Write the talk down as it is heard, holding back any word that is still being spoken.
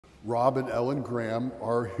Rob and Ellen Graham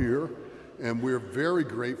are here, and we're very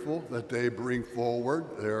grateful that they bring forward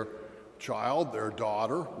their child, their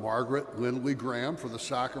daughter, Margaret Linley Graham, for the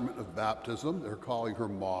sacrament of baptism. They're calling her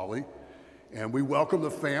Molly. And we welcome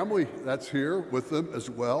the family that's here with them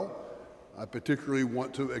as well. I particularly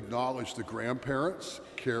want to acknowledge the grandparents,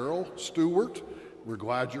 Carol Stewart, we're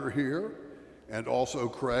glad you're here, and also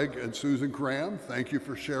Craig and Susan Graham. Thank you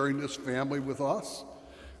for sharing this family with us.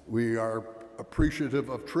 We are appreciative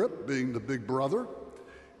of Tripp being the big brother,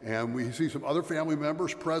 and we see some other family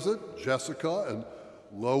members present, Jessica and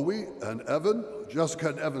Evan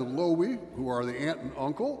Lowy, who are the aunt and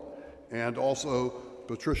uncle, and also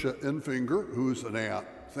Patricia Enfinger, who's an aunt.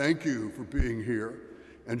 Thank you for being here.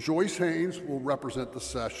 And Joyce Haynes will represent the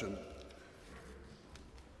session.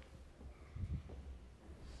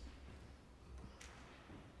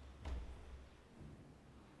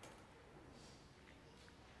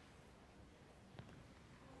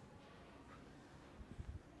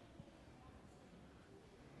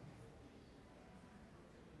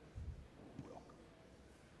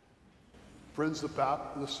 Friends,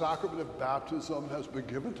 the sacrament of baptism has been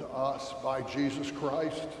given to us by Jesus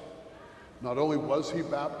Christ. Not only was he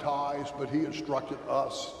baptized, but he instructed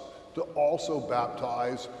us to also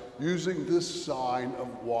baptize using this sign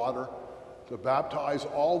of water, to baptize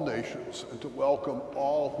all nations and to welcome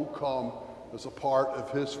all who come as a part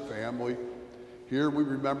of his family. Here we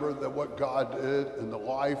remember that what God did in the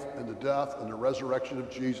life and the death and the resurrection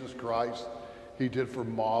of Jesus Christ, he did for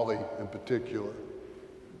Molly in particular.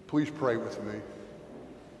 Please pray with me.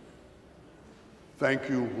 Thank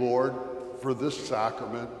you, Lord, for this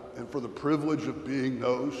sacrament and for the privilege of being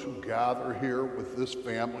those who gather here with this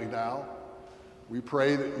family now. We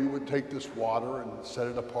pray that you would take this water and set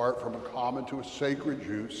it apart from a common to a sacred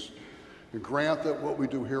use, and grant that what we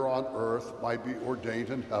do here on earth might be ordained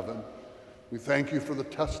in heaven. We thank you for the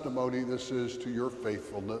testimony this is to your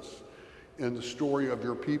faithfulness in the story of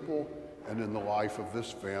your people and in the life of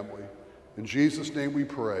this family. In Jesus' name we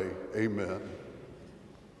pray, amen.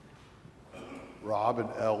 Rob and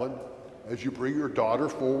Ellen, as you bring your daughter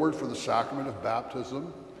forward for the sacrament of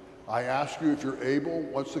baptism, I ask you if you're able,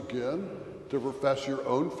 once again, to profess your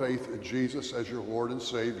own faith in Jesus as your Lord and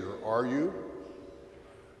Savior. Are you?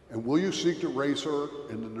 And will you seek to raise her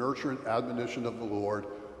in the nurture and admonition of the Lord?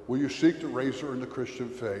 Will you seek to raise her in the Christian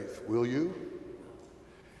faith? Will you?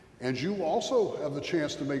 And you also have the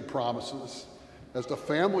chance to make promises as the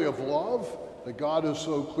family of love that God has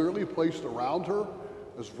so clearly placed around her,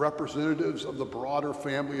 as representatives of the broader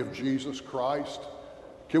family of Jesus Christ.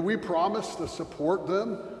 Can we promise to support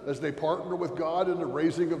them as they partner with God in the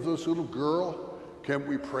raising of this little girl? Can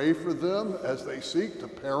we pray for them as they seek to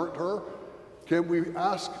parent her? Can we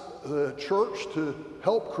ask the church to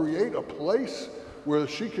help create a place where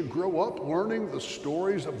she can grow up learning the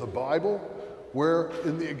stories of the Bible, where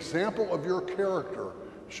in the example of your character,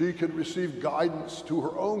 she can receive guidance to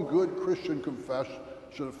her own good Christian confession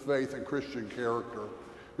of faith and Christian character?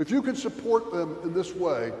 If you can support them in this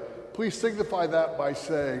way, please signify that by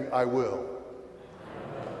saying, I will.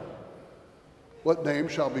 What name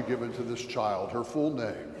shall be given to this child? Her full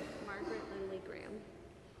name. Margaret Linley Graham.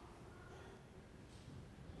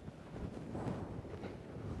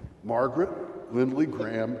 Margaret Linley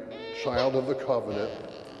Graham, child of the covenant,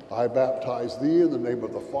 I baptize thee in the name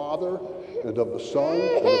of the Father, and of the Son,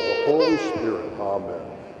 and of the Holy Spirit. Amen.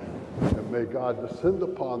 And may God descend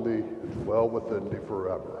upon thee and dwell within thee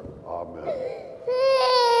forever. Amen.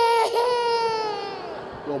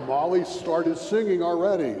 Well, Molly started singing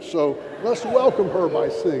already, so let's welcome her by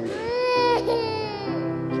singing. Trip,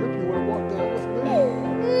 you want to walk down with me?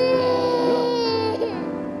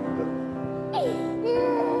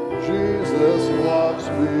 Jesus loves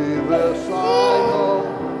me, this I know,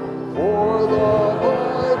 for the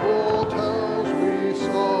Bible tells me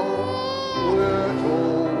so.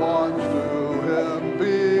 Little ones to him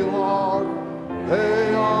belong,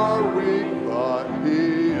 they are weak, but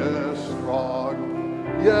he is strong.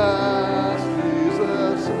 Yes,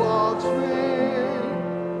 Jesus loves me.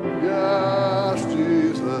 Yes,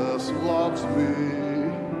 Jesus loves me.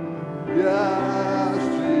 Yes,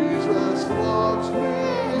 Jesus loves me.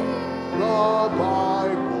 The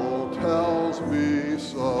Bible tells me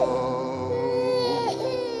so.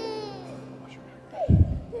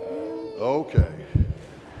 Okay.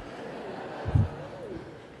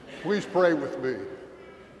 Please pray with me.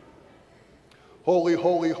 Holy,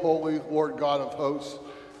 holy, holy, Lord God of hosts,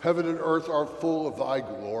 heaven and earth are full of thy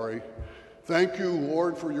glory. Thank you,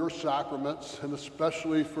 Lord, for your sacraments, and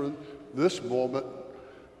especially for this moment.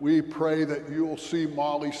 We pray that you will see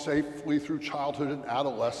Molly safely through childhood and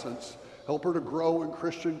adolescence. Help her to grow in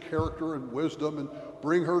Christian character and wisdom, and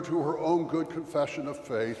bring her to her own good confession of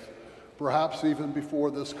faith, perhaps even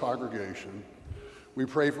before this congregation. We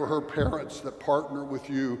pray for her parents that partner with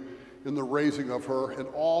you in the raising of her and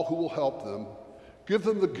all who will help them. Give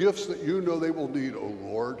them the gifts that you know they will need, O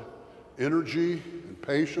Lord, energy and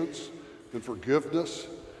patience and forgiveness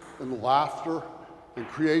and laughter and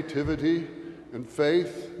creativity and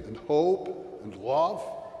faith and hope and love.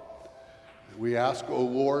 And we ask, O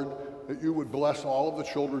Lord, that you would bless all of the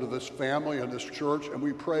children of this family and this church, and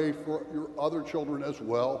we pray for your other children as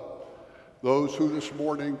well, those who this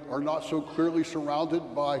morning are not so clearly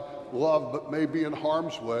surrounded by love but may be in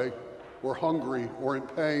harm's way or hungry or in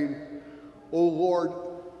pain. O Lord,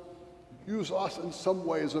 use us in some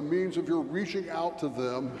way as a means of your reaching out to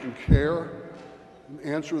them in care and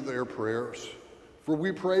answer their prayers. For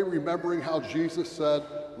we pray remembering how Jesus said,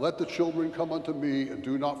 "Let the children come unto me and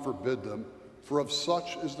do not forbid them, for of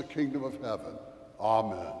such is the kingdom of heaven."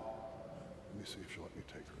 Amen. Let me see if she'll let me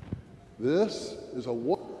take her. This is a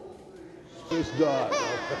wonderful thing is done.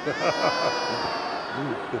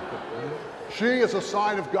 She is a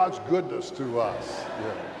sign of God's goodness to us.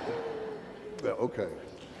 Yeah, okay.